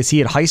is he? Is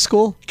he at high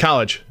school?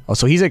 College. Oh,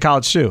 so he's at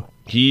college too.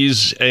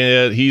 He's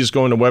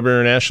going to Webber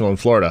International in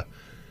Florida,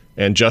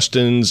 and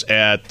Justin's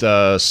at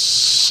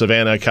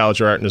Savannah College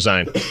of Art and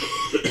Design.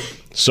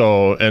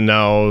 So, and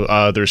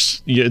now their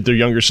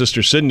younger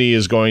sister Sydney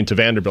is going to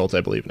Vanderbilt,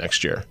 I believe,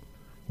 next year,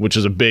 which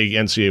is a big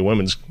NCAA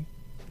women's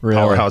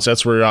powerhouse.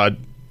 That's where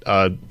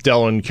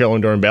Dell and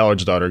Carolyn Doran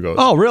Ballard's daughter goes.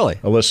 Oh, really?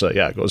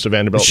 Alyssa, goes to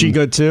Vanderbilt. Is she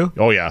good too?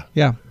 Oh, yeah.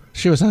 Yeah.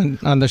 She was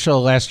on the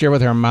show last year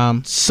with her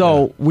mom.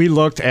 So we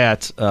looked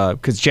at,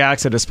 because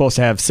Jackson is supposed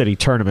to have city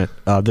tournament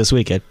this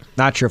weekend.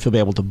 Not sure if he'll be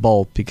able to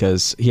bowl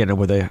because he ended up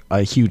with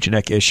a huge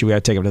neck issue. We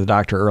had to take him to the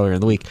doctor earlier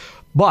in the week.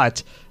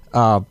 But,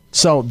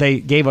 so they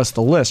gave us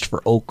the list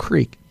for Oak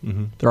Creek.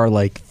 Mm-hmm. There are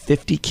like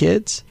 50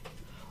 kids.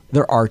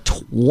 There are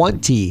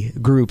 20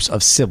 groups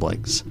of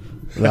siblings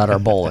that are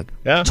bowling.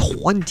 Yeah.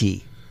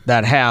 20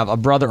 that have a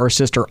brother or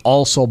sister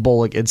also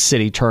bowling in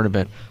city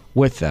tournament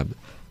with them.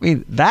 I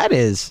mean, that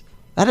is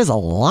a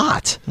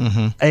lot.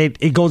 Mm-hmm.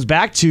 It goes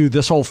back to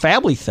this whole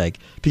family thing.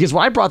 Because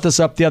when I brought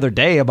this up the other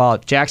day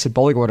about Jackson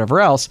bowling or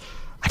whatever else,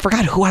 I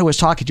forgot who I was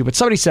talking to, but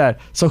somebody said,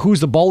 so who's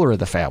the bowler of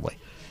the family?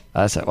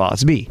 I said, well,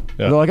 it's me.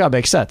 Yeah. They're like, oh, it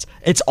makes sense.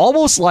 It's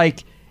almost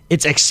like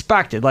it's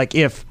expected. Like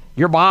if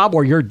your mom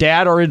or your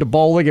dad are into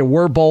bowling and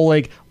we're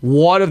bowling,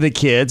 one of the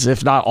kids,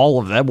 if not all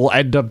of them, will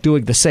end up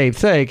doing the same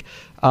thing.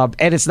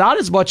 And it's not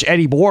as much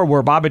anymore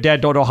where mom and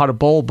dad don't know how to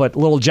bowl, but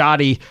little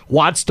Johnny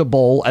wants to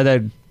bowl and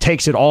then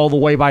takes it all the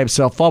way by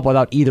himself up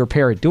without either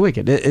parent doing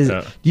it.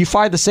 Do you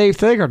find the same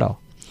thing or no?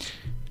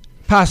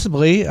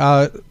 Possibly.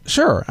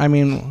 Sure. I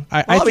mean,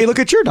 I mean, look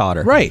at your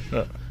daughter. Right.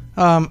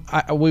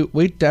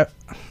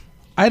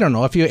 I don't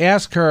know. If you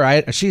ask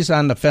her, she's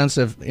on the fence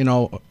if,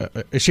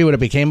 she would have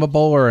became a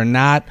bowler or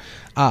not.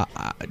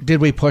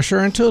 Did we push her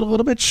into it a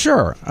little bit?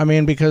 Sure. I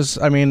mean, because,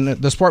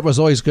 the sport was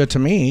always good to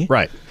me.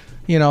 Right.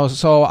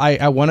 So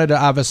I wanted to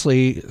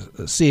obviously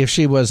see if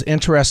she was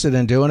interested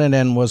in doing it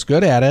and was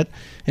good at it.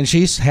 And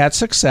she's had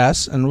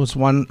success and was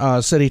won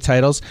city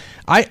titles.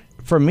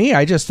 For me,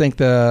 I just think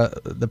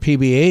the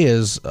PBA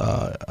is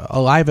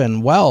alive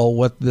and well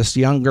with this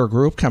younger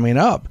group coming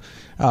up.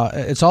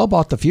 It's all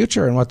about the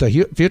future and what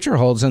the future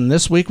holds. And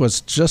this week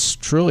was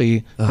just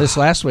truly, this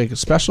last week,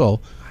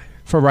 special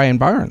for Ryan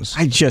Barnes.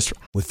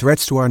 With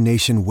threats to our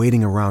nation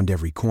waiting around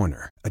every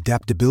corner,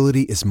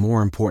 adaptability is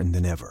more important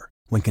than ever.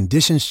 When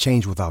conditions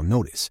change without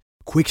notice,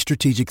 quick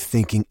strategic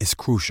thinking is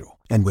crucial.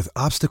 And with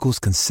obstacles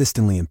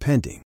consistently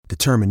impending,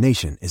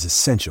 determination is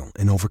essential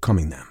in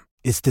overcoming them.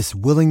 It's this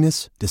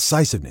willingness,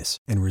 decisiveness,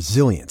 and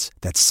resilience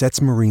that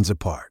sets Marines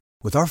apart.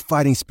 With our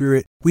fighting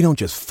spirit, we don't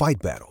just fight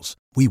battles,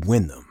 we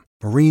win them.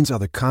 Marines are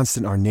the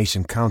constant our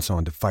nation counts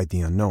on to fight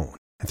the unknown.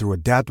 And through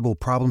adaptable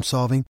problem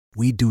solving,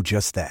 we do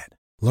just that.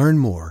 Learn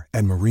more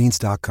at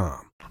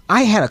Marines.com.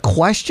 I had a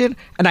question,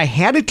 and I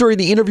had it during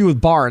the interview with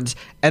Barnes,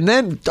 and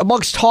then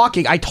amongst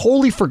talking, I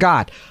totally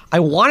forgot. I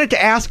wanted to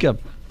ask him,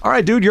 all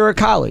right, dude, you're at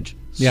college.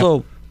 Yep.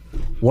 So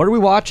what are we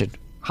watching?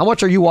 How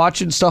much are you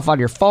watching stuff on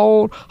your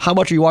phone? How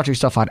much are you watching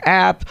stuff on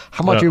app?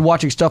 How much are you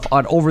watching stuff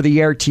on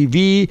over-the-air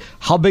TV?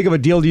 How big of a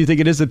deal do you think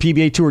it is the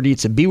PBA Tour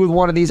needs to be with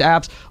one of these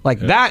apps?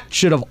 That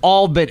should have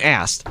all been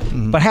asked.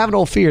 Mm-hmm. But have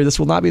no fear, this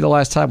will not be the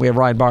last time we have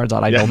Ryan Barnes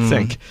on, I don't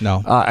think.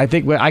 No. I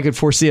think I could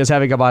foresee us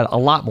having him on a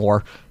lot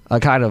more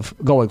kind of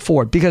going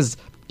forward because,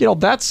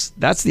 that's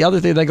the other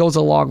thing that goes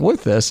along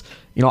with this,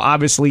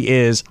 obviously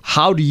is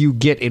how do you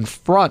get in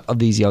front of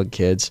these young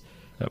kids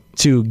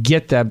to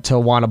get them to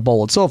want to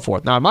bowl and so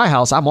forth. Now, in my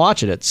house, I'm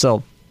watching it,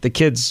 so the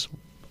kids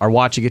are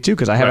watching it too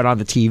because I have it on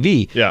the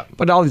TV. Yeah.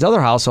 But all these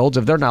other households,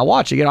 if they're not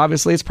watching it,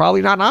 obviously it's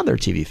probably not on their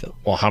TV, Phil.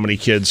 Well, how many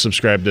kids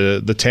subscribe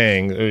to the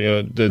Tang,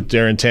 the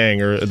Darren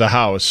Tang, or the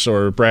House,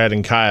 or Brad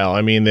and Kyle?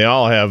 I mean, they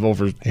all have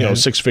over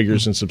 6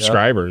 figures in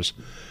subscribers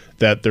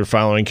that they're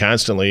following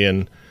constantly,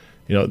 and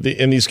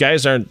and these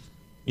guys aren't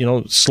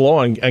slow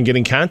on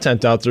getting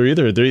content out there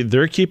either.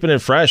 They're keeping it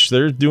fresh.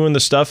 They're doing the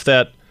stuff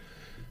that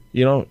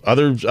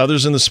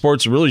others in the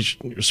sports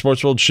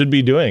world should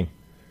be doing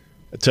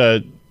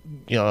to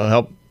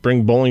help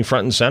bring bowling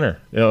front and center.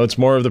 It's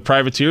more of the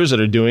privateers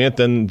that are doing it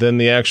than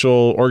the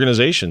actual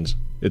organizations,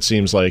 it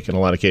seems like, in a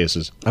lot of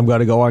cases. I'm going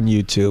to go on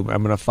YouTube.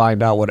 I'm going to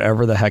find out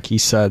whatever the heck he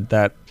said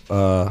that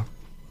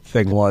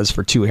thing was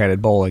for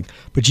two-handed bowling.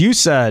 But you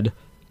said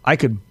I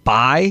could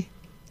buy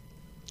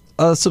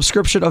a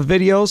subscription of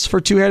videos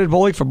for two-handed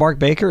bowling from Mark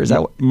Baker? Is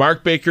that what?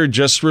 Mark Baker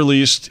just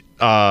released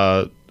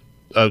a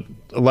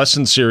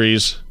lesson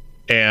series,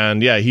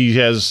 and he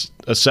has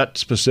a set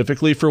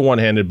specifically for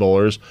one-handed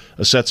bowlers,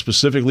 a set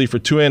specifically for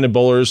two-handed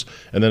bowlers,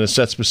 and then a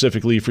set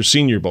specifically for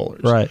senior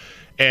bowlers. Right.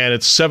 And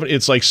it's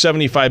like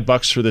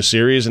 $75 for the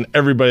series, and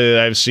everybody that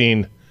I've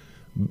seen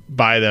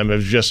buy them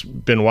have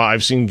just been wow.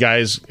 I've seen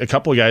a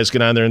couple of guys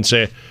get on there and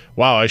say,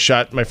 wow, I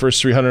shot my first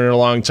 300 in a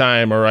long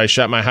time, or I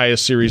shot my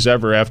highest series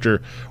ever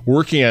after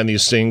working on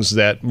these things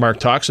that Mark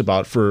talks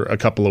about for a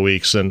couple of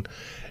weeks. And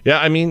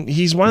I mean,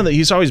 he's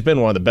always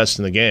been one of the best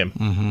in the game.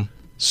 Mm-hmm.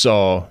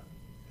 So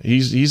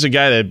he's a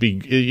guy that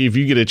if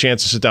you get a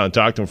chance to sit down and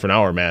talk to him for an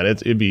hour, man,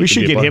 we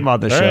should get him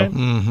on the show. Right.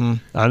 Mm-hmm.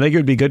 I think it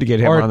would be good to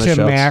get him on the show. Or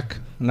Tim Mack,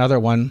 another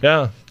one.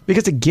 Yeah.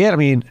 Because again, I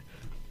mean,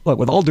 look,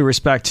 with all due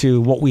respect to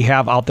what we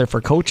have out there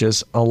for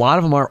coaches, a lot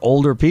of them are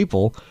older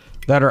people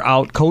that are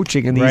out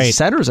coaching in these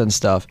centers and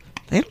stuff.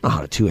 They don't know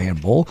how to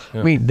two-hand bowl.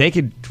 Yeah. I mean, they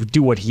could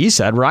do what he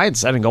said, Ryan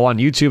said, and go on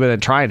YouTube and then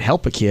try and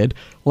help a kid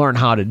learn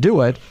how to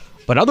do it.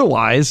 But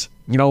otherwise,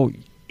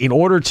 in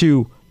order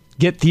to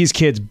get these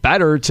kids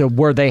better to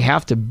where they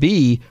have to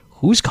be,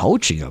 who's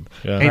coaching them?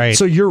 Yeah. And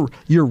so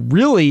you're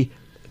really,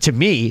 to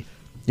me,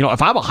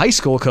 if I'm a high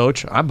school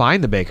coach, I'm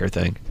buying the Baker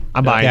thing.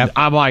 I'm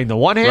buying the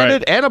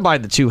one-handed and I'm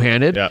buying the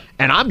two-handed,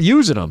 and I'm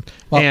using them.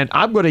 And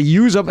I'm going to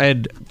use them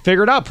and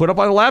figure it out, put it up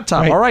on the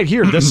laptop. All right,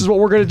 here, this is what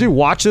we're going to do.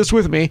 Watch this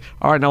with me.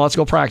 All right, now let's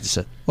go practice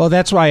it. Well,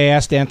 that's why I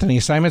asked Anthony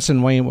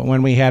Simonson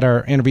when we had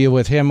our interview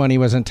with him when he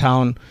was in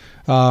town,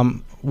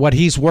 what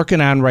he's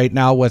working on right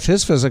now with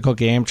his physical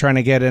game, trying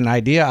to get an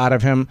idea out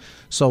of him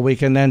so we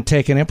can then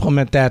take and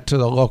implement that to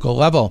the local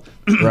level.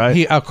 Right.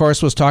 He, of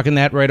course, was talking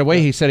that right away.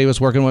 He said he was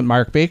working with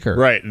Mark Baker.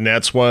 Right, and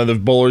that's one of the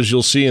bowlers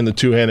you'll see in the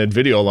two-handed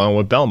video along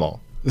with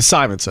Belmo.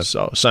 Simonson.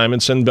 So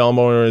Simonson, Belmo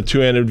are in a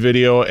two-handed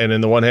video, and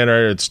in the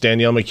one-hander, it's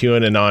Danielle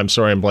McEwen, and now I'm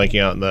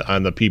blanking out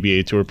on the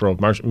PBA Tour Pro.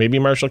 Maybe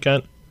Marshall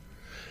Kent?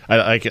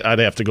 I'd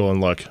have to go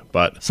and look,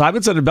 but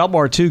Simonson and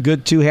Belmore are two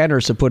good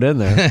two-handers to put in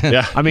there.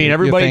 Yeah, I mean,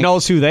 everybody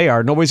knows who they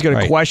are. Nobody's going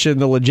to question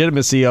the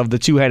legitimacy of the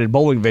two-handed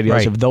bowling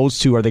videos if those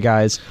two are the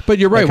guys. But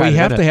you're right. We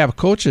have to have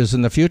coaches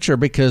in the future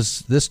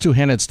because this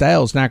two-handed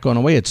style is not going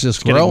away. It's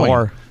just growing.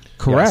 More.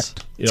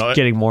 Correct. Yes. It's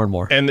getting more and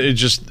more. And it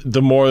just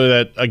the more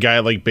that a guy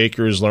like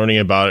Baker is learning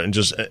about it and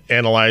just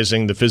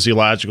analyzing the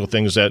physiological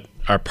things that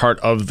are part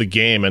of the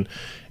game, and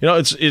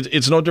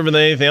it's no different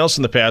than anything else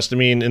in the past. I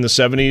mean, in the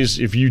 70s,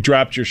 if you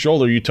dropped your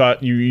shoulder,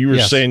 you were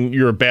saying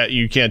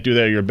you can't do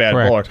that, you're a bad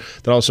bowler.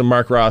 Then all of a sudden,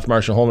 Mark Roth,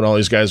 Marshall Holman, all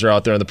these guys are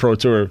out there on the Pro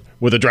Tour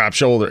with a drop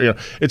shoulder.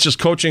 It's just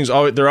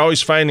they're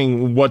always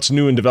finding what's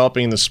new and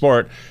developing in the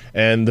sport.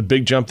 And the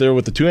big jump there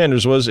with the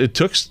two-handers was it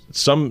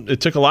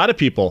took a lot of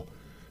people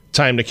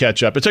time to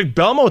catch up. It took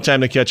Belmo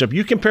time to catch up.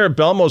 You compare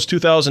Belmo's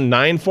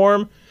 2009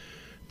 form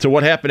to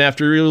what happened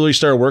after he really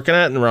started working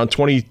at it in around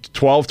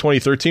 2012,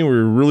 2013, where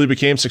he really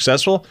became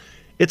successful.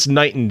 It's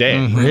night and day.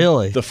 Mm-hmm.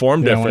 Really? The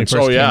form difference.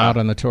 When he first came out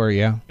on the tour,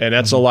 And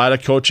that's a lot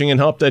of coaching and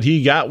help that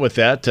he got with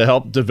that to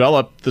help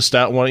develop the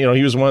style.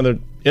 He was one of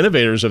the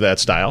innovators of that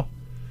style.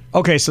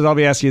 Okay, so let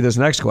me ask you this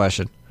next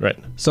question. Right.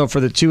 So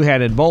for the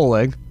two-handed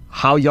bowling,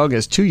 how young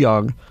is too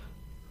young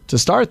to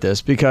start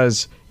this?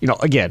 Because,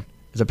 again,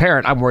 as a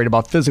parent, I'm worried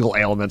about physical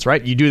ailments,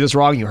 right? You do this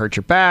wrong, you hurt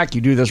your back.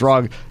 You do this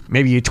wrong,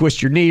 maybe you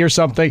twist your knee or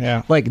something.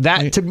 Yeah. Like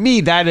that, to me,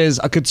 that is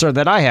a concern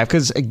that I have.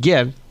 Because,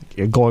 again,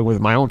 going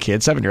with my own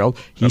kid, 7-year-old,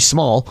 he's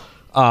small.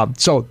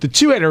 So the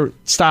two-hander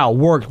style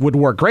would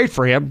work great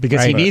for him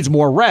because he needs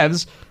more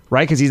revs,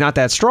 right? Because he's not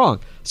that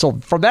strong. So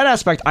from that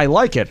aspect, I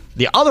like it.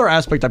 The other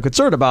aspect I'm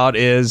concerned about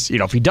is,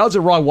 if he does it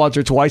wrong once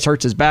or twice,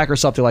 hurts his back or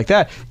something like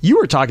that. You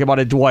were talking about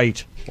it,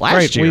 Dwight,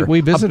 last year.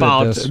 We visited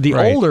about this. the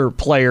older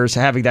players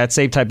having that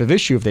same type of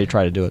issue if they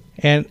try to do it.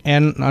 And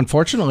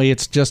unfortunately,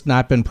 it's just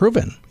not been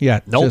proven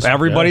yet. Nope,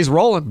 everybody's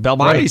rolling.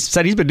 Belmonte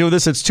said he's been doing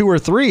this since 2 or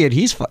 3, and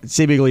he's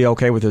seemingly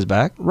okay with his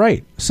back.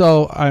 Right.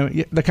 So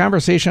the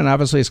conversation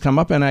obviously has come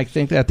up, and I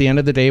think at the end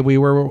of the day, we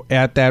were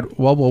at that,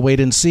 we'll wait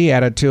and see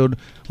attitude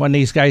when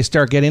these guys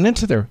start getting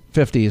into their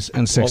 50s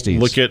and 60s.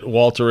 Well, look at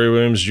Walter Ray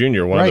Williams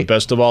Jr., one of the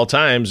best of all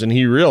times, and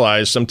he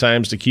realized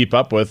sometimes to keep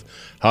up with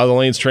how the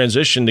lanes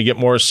transition to get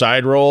more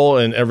side roll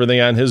and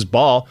everything on his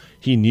ball,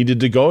 he needed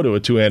to go to a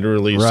two-handed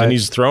release, and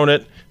he's thrown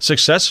it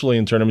successfully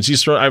in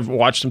tournaments. I've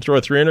watched him throw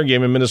a 300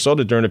 game in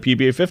Minnesota during a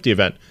PBA 50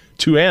 event,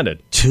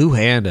 two-handed.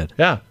 Two-handed.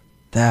 Yeah.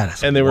 That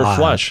is and they were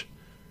flush.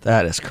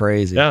 That is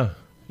crazy. Yeah.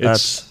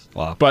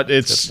 Wow. But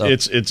it's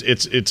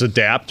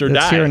adapt or die.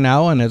 It's here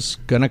now, and it's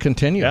going to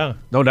continue. Yeah.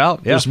 No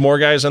doubt. Yeah. There's more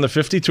guys on the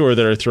 50 tour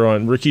that are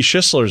throwing. Ricky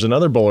Schisler's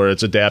another bowler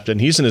that's adapted,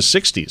 and he's in his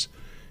 60s.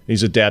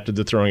 He's adapted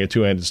to throwing a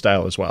two-handed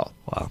style as well.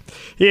 Wow.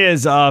 He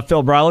is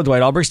Phil Bryland,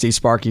 Dwight Albrecht, Steve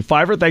Sparky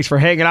Pfeiffer. Thanks for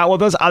hanging out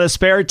with us on the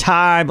Spare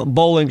Time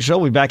Bowling Show.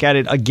 We'll be back at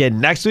it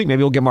again next week.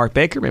 Maybe we'll get Mark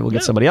Baker. Maybe we'll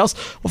get somebody else.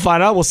 We'll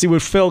find out. We'll see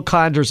what Phil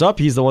conjures up.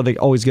 He's the one that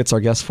always gets our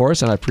guests for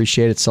us, and I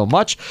appreciate it so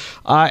much.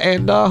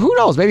 And who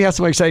knows? Maybe have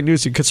some exciting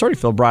news concerning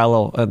Phil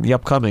Bryland and the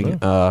upcoming. We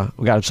got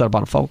him set up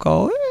on a phone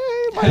call.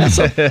 Might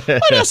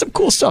have some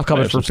cool stuff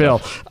coming for Phil.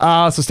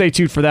 So stay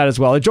tuned for that as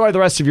well. Enjoy the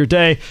rest of your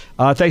day.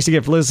 Thanks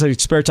again for listening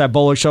to Spare Time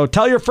Bowling Show.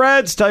 Tell your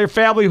friends, tell your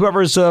family,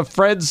 whoever's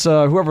friends,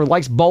 whoever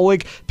likes bowling,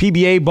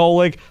 PBA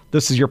bowling.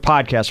 This is your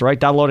podcast, right?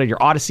 Download it in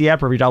your Odyssey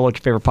app or if you download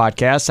your favorite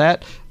podcast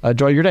at.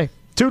 Enjoy your day.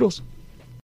 Toodles.